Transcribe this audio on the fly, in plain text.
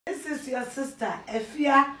This is your sister,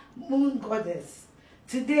 Afia Moon Goddess.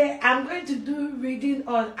 Today I'm going to do reading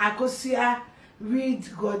on Akosua Read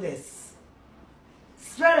Goddess.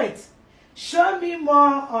 Spirit, show me more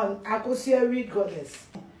on Akosua Read Goddess.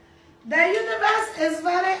 The universe is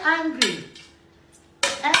very angry.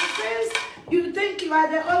 And since you think you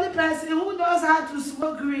are the only person who knows how to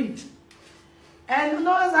smoke weed and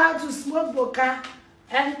knows how to smoke boca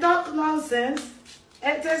and talk nonsense,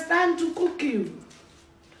 it is time to cook you.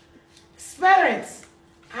 Spirits,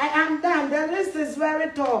 I am done. The list is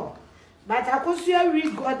very tall. But Akosua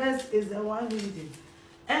Read Goddess is the one reading.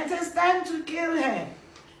 It is time to kill her.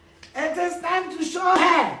 It is time to show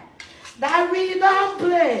her that we don't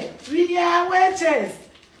play. We are witches.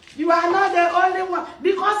 You are not the only one.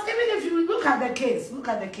 Because even if you look at the case, look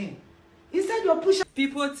at the king. He said you're pushing.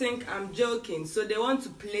 People think I'm joking, so they want to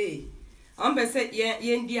play. I'm going to say,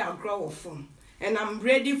 yeah, grow phone. And I'm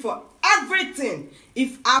ready for everything.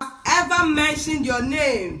 If I've ever mentioned your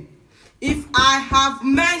name, if I have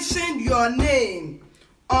mentioned your name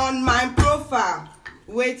on my profile,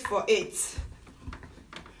 wait for it.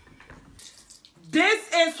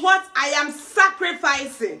 This is what I am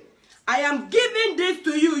sacrificing. I am giving this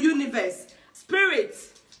to you, universe. Spirit,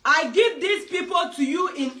 I give these people to you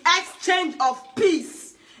in exchange of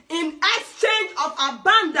peace, in exchange of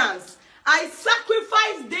abundance. I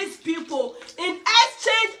sacrifice these people in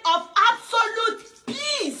exchange of absolute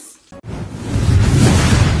peace.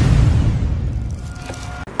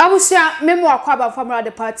 Abusia memo akwaba famra de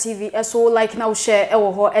part TV so like now share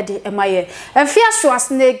ewo ho ede emaye Afia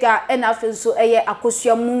Schwarzenegger and afenso eye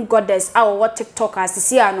Akosua Moon Goddess a wo TikTok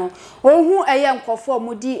asisi ano ohu eye nkofo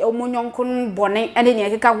mudi omunyonkon bone ene ne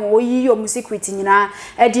keka ho oyi yo security nyina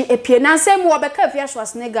ede epie na nsem wo beka Afia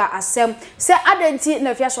Schwarzenegger asem se adenti na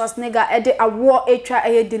Afia Schwarzenegger ede awo etwa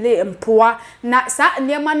eye delay mpoa na sa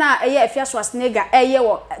niema na eye Afia Schwarzenegger eye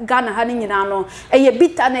wo Ghana ha nyina no eye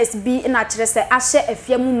bitterness bi na kire se ahye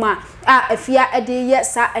Afia ma Afia ede ye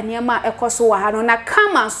sa eniema ekoso wa ha no na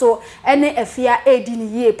kama so ene Afia edi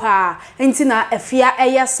ni ye pa enti na Afia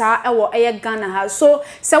eye sa ewo eye Ghana ha so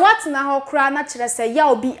se watina ho kra na kire se ya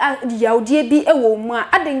obi yaudie bi ewo mu a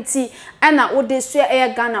adenti ana wode so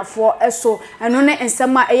eye Ghana fo eso eno ne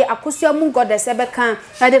ensema eye Akosua Moon Goddess ebeka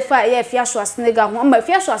ade fa eye Afia Schwarzenegger ho ma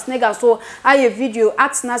Afia Schwarzenegger so aye video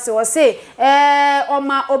atina se wo se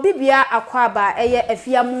oma obibia akwaba eye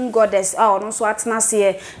Afia Moon Goddess a ono so atina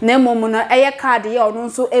se na momu no eye card ye ono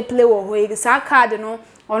so e play wo ho sa card no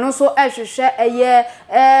ono so ehwehwe eye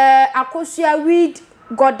Akosua Read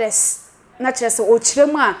Goddess na kire se o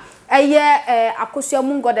kiremu a eye Akosua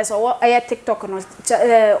Moon Goddess o eye TikTok no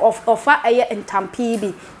ofa eye entampi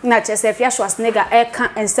bi na kire se Afia Schwarzenegger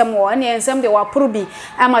ka ensem wo ne ensem de wa probi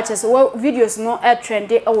ama kire se videos no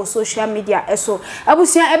trend e wo social media eso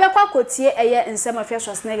abusia ebekwa kotie eye ensem Afia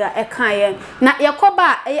Schwarzenegger kan ye na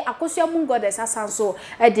yakoba eye Akosua Moon Goddess asanso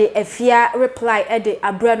de Afia reply de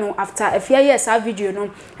abra no after Afia yes a video no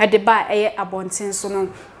de ba eye abonten so no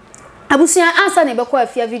abusia ansa ne bekọ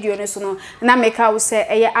Afia video ne so no na meka wo se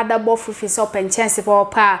eye adabo fufi se open chance for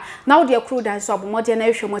pa na wo de akru dan so abomode na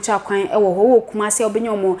ehwe mo cha kwan ewo ho wo kuma se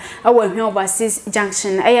obenya mo ewo hwe overseas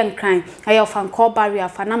junction eye nkran eye fan call barrier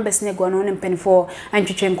fa numbers ne go no ne mpenfo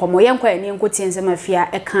antwetwe nkomo ye nkwa ne nkoti ensem Afia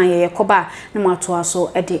kan ye koba na mato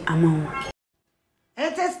aso de amawo.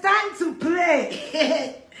 It is time to play.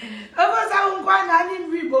 It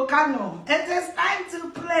is time to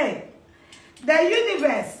play. The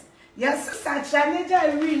universe. Yes, sister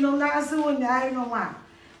Schwarzenegger no no.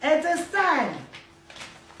 It is time.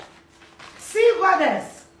 See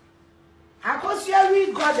Goddess. Akosua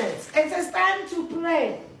Read Goddess. It is time to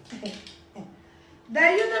play.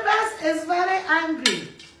 The universe is very angry.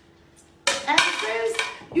 And since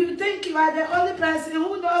you think you are the only person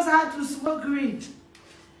who knows how to smoke weed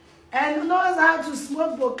and knows how to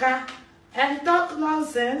smoke boca and talk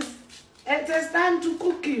nonsense, it is time to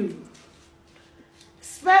cook you.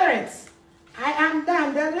 Spirits, I am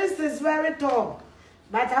done. The list is very tall.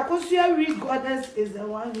 But Akosua Read Goddess is the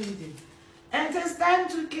one reading. It is time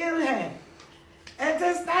to kill her. It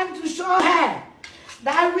is time to show her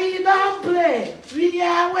that we don't play. We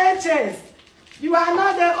are witches. You are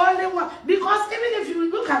not the only one. Because even if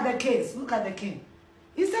you look at the case, look at the king.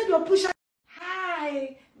 He said you're pushing.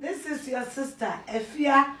 Hi, this is your sister,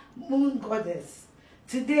 Afia Moon Goddess.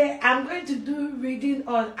 Today I'm going to do reading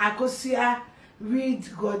on Akosua Read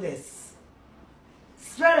Goddess.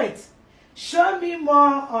 Spirit, show me more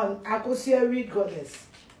on Akosua Read Goddess.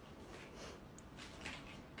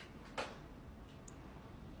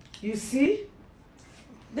 You see,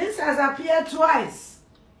 this has appeared twice.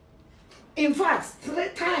 In fact, 3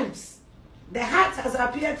 times. The heart has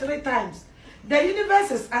appeared 3 times. The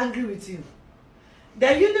universe is angry with you.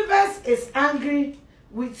 The universe is angry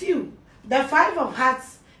with you. The 5 of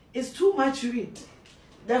hearts is too much read.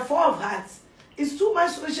 The 4 of hearts is too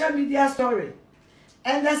much social media story.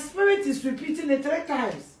 And the spirit is repeating it 3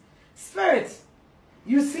 times. Spirit,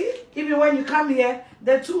 you see, even when you come here,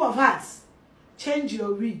 the 2 of hearts, change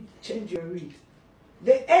your read, change your read.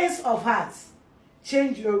 The ace of hearts,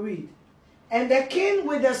 change your read. And the king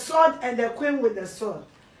with the sword and the queen with the sword.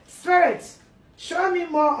 Spirit, show me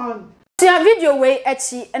more on. Tia video way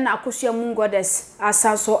echi na Akosua Moon Goddess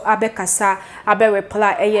asanso abekasa abe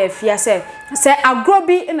reply Afia say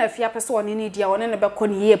agrobi na Afia pese woni ni dia woni ne beko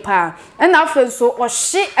ne ye pa na afenso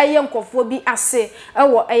ohye nkofo bi ase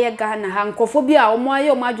ewo Ghana ha nkofo bi a omo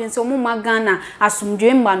aye omo adwense omo ma Ghana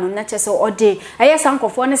asomdwe mba no na chese ode san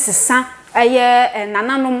nkofo ne sesa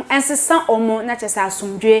nananom ensesa omo na chese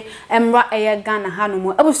asomdwe emra Ghana ha no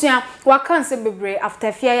mo abusua wakanse bebre after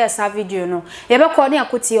Afia ya sa video no ye beko ne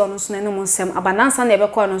akoti ono so na no nsem abanansa na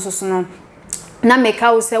ebekọ no so no na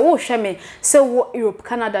meka wo se wo hweme se wo Europe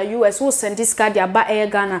Canada US wo send this card ya ba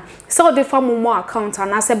Ghana se wo de fa mo account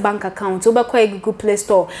ana se bank account wo bekọ Google Play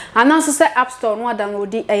Store ana so se App Store no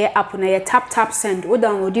download app na ye tap send wo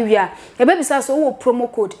download wi a e be bisa so wo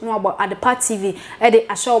promo code no about Adepa TV e de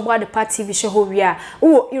asha wo Adepa TV she ho wi a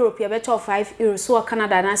wo Europe ye becha €5 so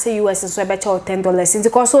Canada na se US so e becha $10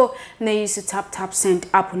 nti so na use tap send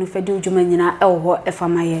app no fe de ujuma nyina e wo ho e fa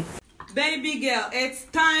maye. Baby girl, it's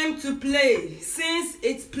time to play. Since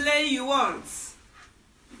it's play you want.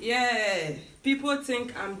 Yeah, people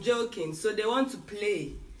think I'm joking, so they want to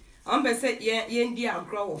play. I'm gonna say, yeah,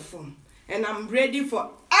 grow phone. And I'm ready for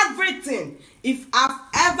everything. If I've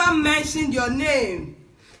ever mentioned your name,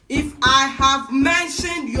 if I have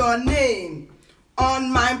mentioned your name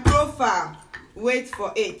on my profile, wait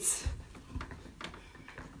for it.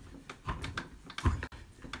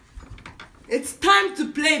 It's time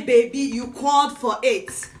to play, baby. You called for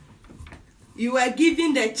it. You were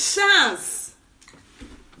given the chance.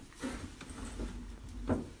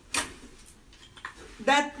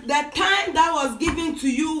 The time that was given to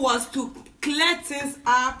you was to clear things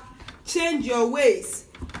up, change your ways.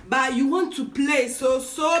 But you want to play, so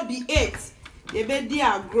be it. Yebedi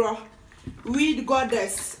agro, read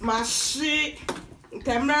goddess, mashi,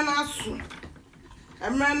 temrana su,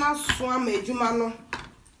 emrana su amejumano.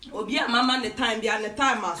 Obia mama the time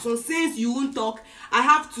so since you won't talk, I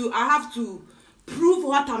have to prove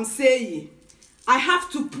what I'm saying. I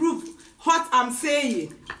have to prove what I'm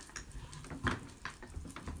saying.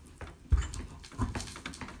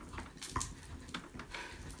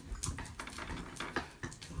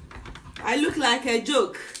 I look like a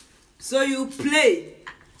joke, so you play.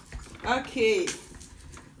 Okay.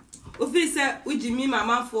 Ufi said, "Would you mean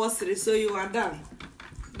mama force it?" So you are done.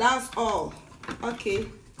 That's all. Okay.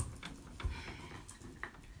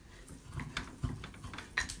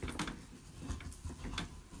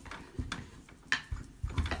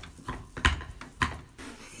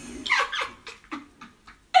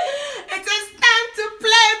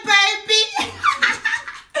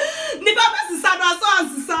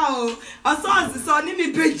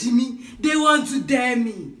 They want to dare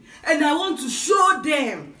me, and I want to show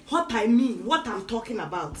them what I mean, what I'm talking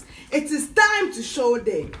about. It is time to show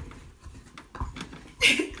them.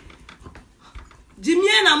 Jimmy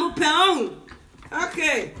and Amupeon.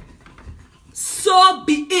 Okay. So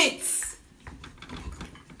be it.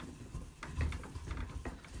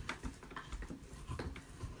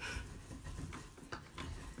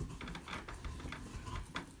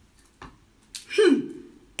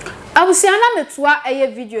 Abusiana metua eye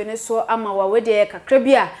video ne so ama wa we de kakra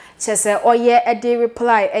bia chese oye e de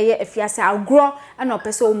reply eye Afiase agro na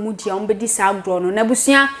opese omudia ombedi sa agro no na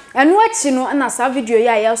busia eno achi no na sa video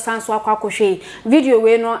ya ye sanso akwakohwe video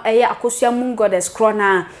we no eye Akosua Moon Goddess kro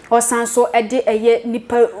na o sanso e de eye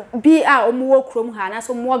nipa bi a omuwo krom ha na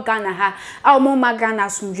so mo Ghana ha a omo magana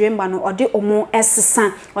asumdwemba no ode omo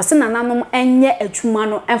esesa o se nananom enye adwuma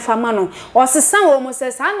no emfama no o sesa wo mo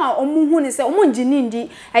se sa na omo hu ni se omo ngini ndi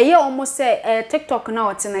eye omo se TikTok na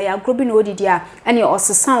otena ya agro bi na odidi a ene o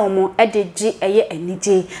sesa mo edeji eye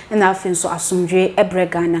enije na afenso asumdwe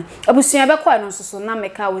ebregana abusuya bekwa no so na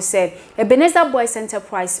meka we say Ebenezer Boys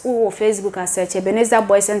Enterprise wo Facebook a search Ebenezer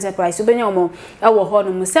Boys Enterprise ubenya omo ewo ho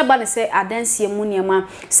no se ba ne se adansie mu niema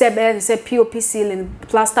se be se POP ceiling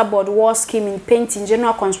plasterboard wall skimming painting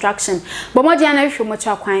general construction bomoji ana hwe mo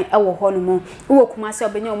cha kwan ewo ho no mo wo kuma se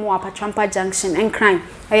obenya omo apatrampa junction en crime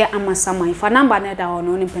eye amasamai fa number na da ho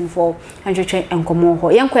no ni penfo antwetwe enkomo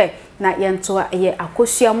ho yenkwe na yento ye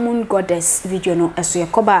Akosua Moon Goddess video no eso ye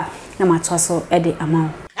koba na matwaso ede amao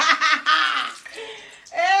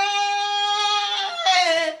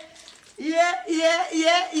Yeah.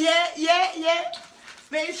 yeah.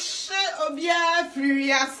 Fish obia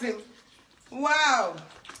free. Wow.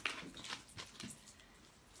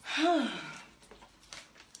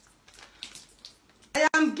 I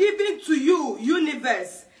am giving to you,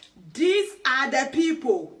 universe. These are the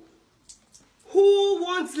people who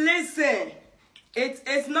won't listen. It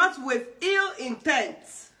is not with ill intent.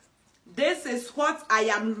 This is what I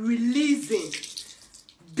am releasing.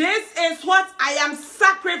 This is what I am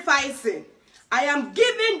sacrificing. I am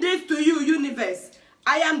giving this to you, universe.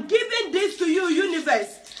 I am giving this to you,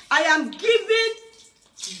 universe. I am giving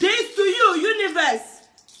this to you, universe.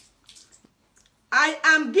 I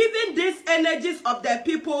am giving these energies of the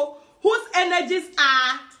people whose energies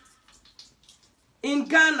are in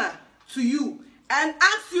Ghana to you and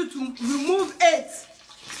ask you to remove it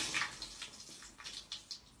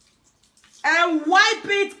and wipe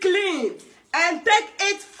it clean and take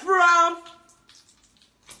it from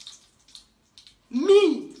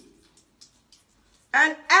me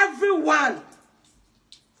and everyone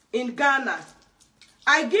in Ghana.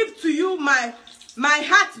 I give to you my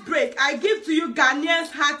heartbreak. I give to you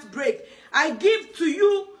Ghanaians' heartbreak. I give to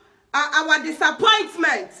you our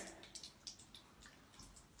disappointment.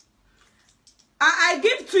 I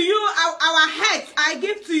give to you our hurt. I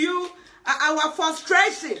give to you our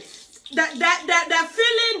frustration. The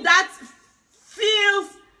feeling that feels,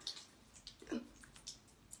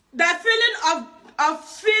 the feeling of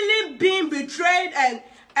feeling being betrayed, and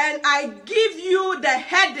I give you the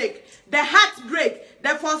headache, the heartbreak,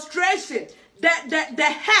 the frustration, the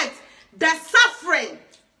hurt, the suffering,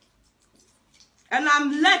 and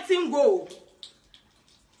I'm letting go.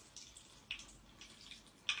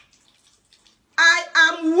 I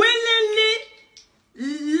am willingly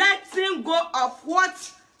letting go of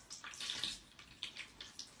what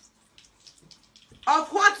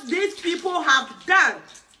these people have done.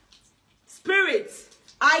 Spirit,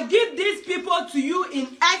 I give these people to you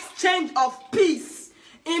in exchange of peace,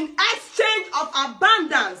 in exchange of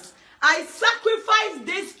abundance. I sacrifice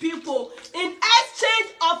these people in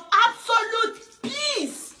exchange of absolute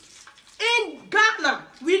peace. In Ghana,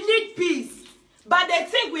 we need peace, but they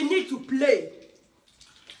think we need to play.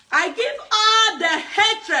 I give all the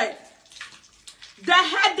hatred, the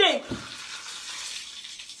headache,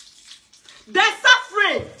 the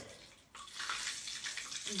suffering,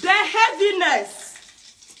 the heaviness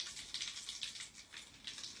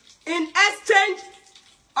in exchange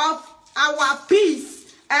of our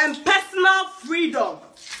peace and personal freedom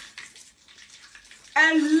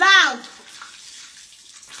and love.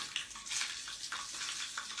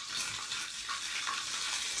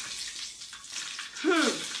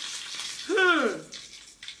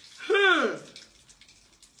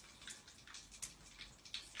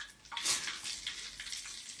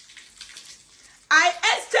 I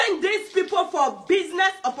exchange these people for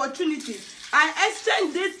business opportunities. I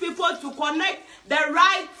exchange these people to connect the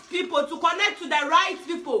right people, to connect to the right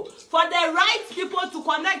people, for the right people to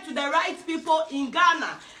connect to the right people in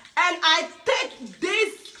Ghana. And I take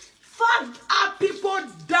these fucked up people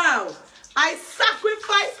down. I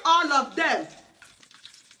sacrifice all of them.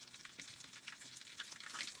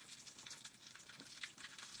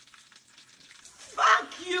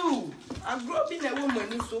 Fuck you. I grew up in a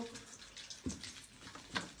woman, so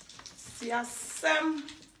see some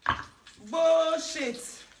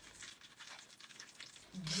bullshit.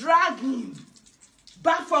 Drag him.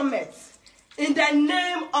 Baphomet. In the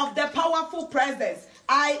name of the powerful presence,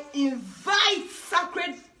 I invite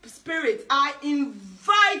sacred spirit. I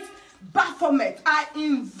invite Baphomet. I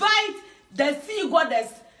invite the sea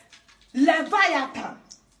goddess Leviathan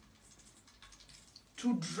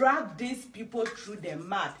to drag these people through the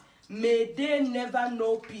mud. May they never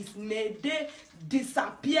know peace. May they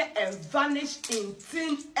disappear and vanish in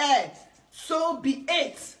thin air. So be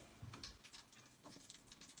it.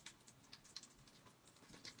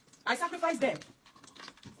 I sacrifice them.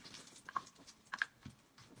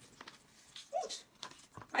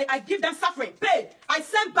 I give them suffering, pain. I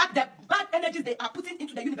send back the bad energies they are putting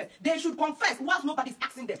into the universe. They should confess whilst nobody is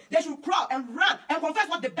asking them. They should crawl and run and confess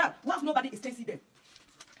what they've done whilst nobody is chasing them.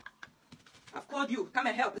 I've called you. Come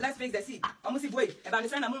and help. Let's fix the seed. I'm going to wait. About the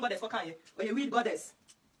sign of goddess for Kanye. Or you read goddess.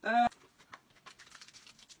 Hey,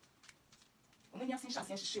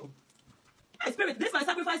 spirit, this my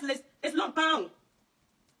sacrifice list. It's long pound.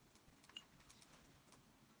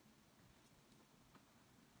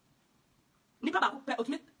 Nipa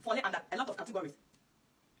ultimate falling under a lot of categories.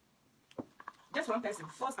 Just one person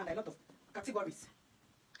falls under a lot of categories.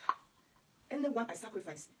 Anyone I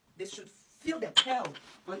sacrifice, they should feel the hell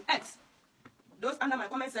on earth. Those under my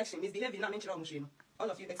comment section misbehaving. All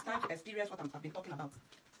of you, it's time to experience what I've been talking about.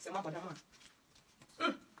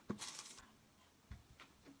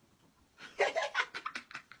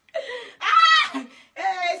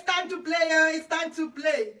 time to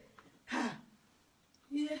play.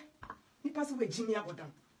 Yeah. Me pass away Jimmy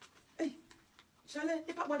Abodam. Hey. Shale,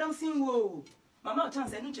 if Abodam sing wo. Mama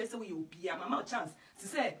chance, and no chance we will be. Mama chance. She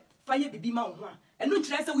said, fire baby man. And no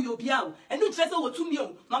chance we will be out. And no chance we 2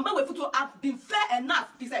 million. Mama we photo have been fair enough.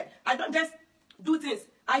 He said, I don't just do things.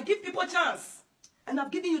 I give people chance. And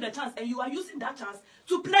I've given you the chance, and you are using that chance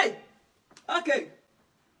to play. Okay.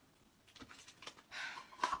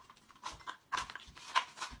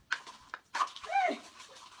 Hey.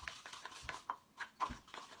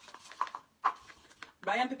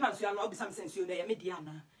 Brian Pepans, you are not some sense. You are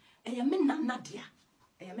mediana. I am in Nana, dear.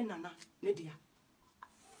 I am in Nana, Lydia.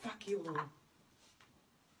 Fuck you.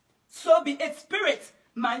 So be it, spirit.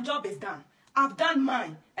 My job is done. I've done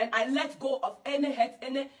mine, and I let go of any hate,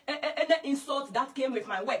 any insult that came with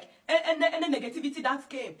my work, any negativity that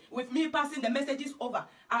came with me passing the messages over.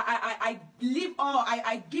 I leave all,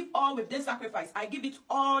 I give all with this sacrifice. I give it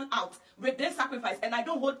all out with this sacrifice, and I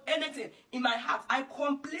don't hold anything in my heart. I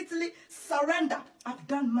completely surrender. I've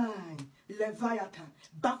done mine. Leviathan,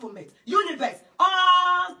 Baphomet, universe,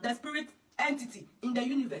 all the spirit entity in the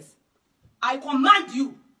universe. I command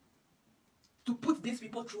you to put these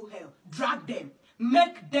people through hell. Drag them.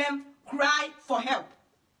 Make them cry for help.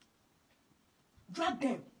 Drag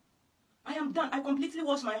them. I am done. I completely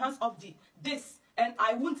wash my hands of this, and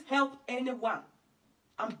I won't help anyone.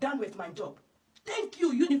 I'm done with my job. Thank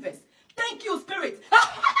you, universe. Thank you, spirit.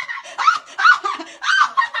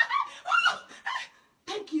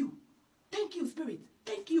 Thank you. Thank you, spirit.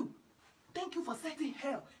 Thank you. Thank you for setting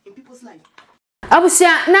hell in people's life.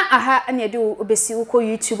 Abusia na aha ane de obesi uko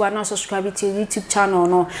YouTube and subscribe to YouTube channel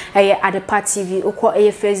no Adepa TV uko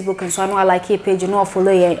Facebook and so no like page no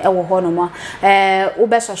follow ye ewo ho no mo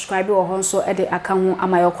ube subscribe wo ho so e de aka ho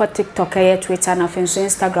amayoko TikTok Twitter na Facebook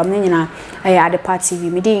Instagram ni nyina Adepa TV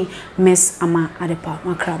medi Miss Ama Adepa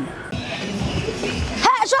makram.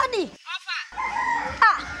 Hey Johnny ofa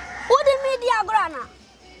what the media grana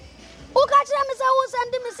uka chira me say wo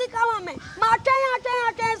send me sika ma me ma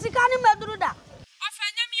twen sika ni meduruda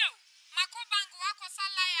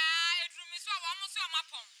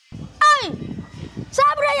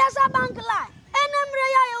Sabre yasa bank line. Enemre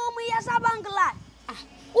ya yomu yasa bank line.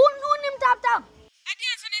 Unim tap.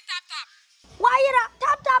 Edian so ni tap. Waira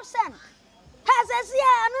tap send. Hese sie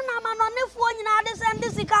anu na manone fu nyina de send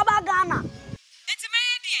sika ba Ghana. Enti me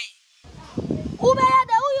edian. Ube ya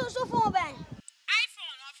de u use phone ben.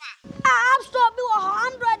 iPhone ofa. App Store bi wo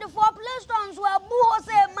 100 for Play Store so abu ho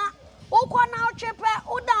se ma. Ukọ na o chepe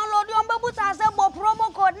o download yo mbebu ta se bo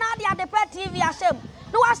promo code na dia de pet TV asem.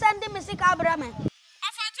 No wa send me sika bra me.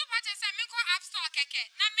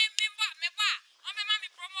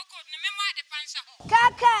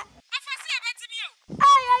 Kaka.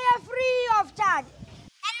 Free of charge.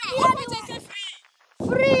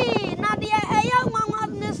 Free. Nadia nwa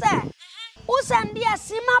ne say. Send dia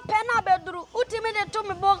sima pena bedru. Utimi de to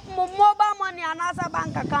me mobile money anasa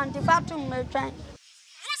bank account fatum me twan.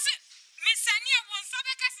 Me sani won so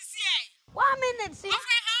be kasisi e. 1 minute see. Me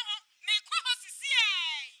ko hosisi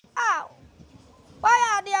e.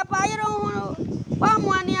 Why dia pa yero hu. Wa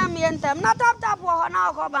mo ani am yentem. Na tap wo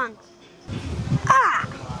na ko bank.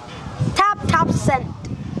 Tap send.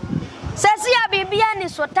 Sesia bibia ni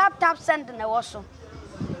so tap send na wo so.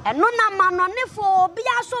 Eno na manone fo obi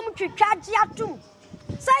asom twitwaje atum.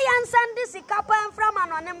 Say yan send sika pa enfra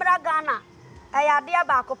manone mbra Ghana. Ayade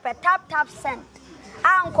ba ko pe tap send.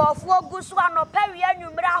 Ankofo ogusu anopa wi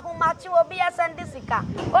anwumra ahomache obi send sika.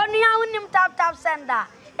 Onua unim tap send a.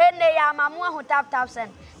 Ene ya mamu ahu tap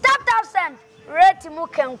send. Tap send. Rate mu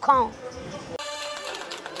kenkon.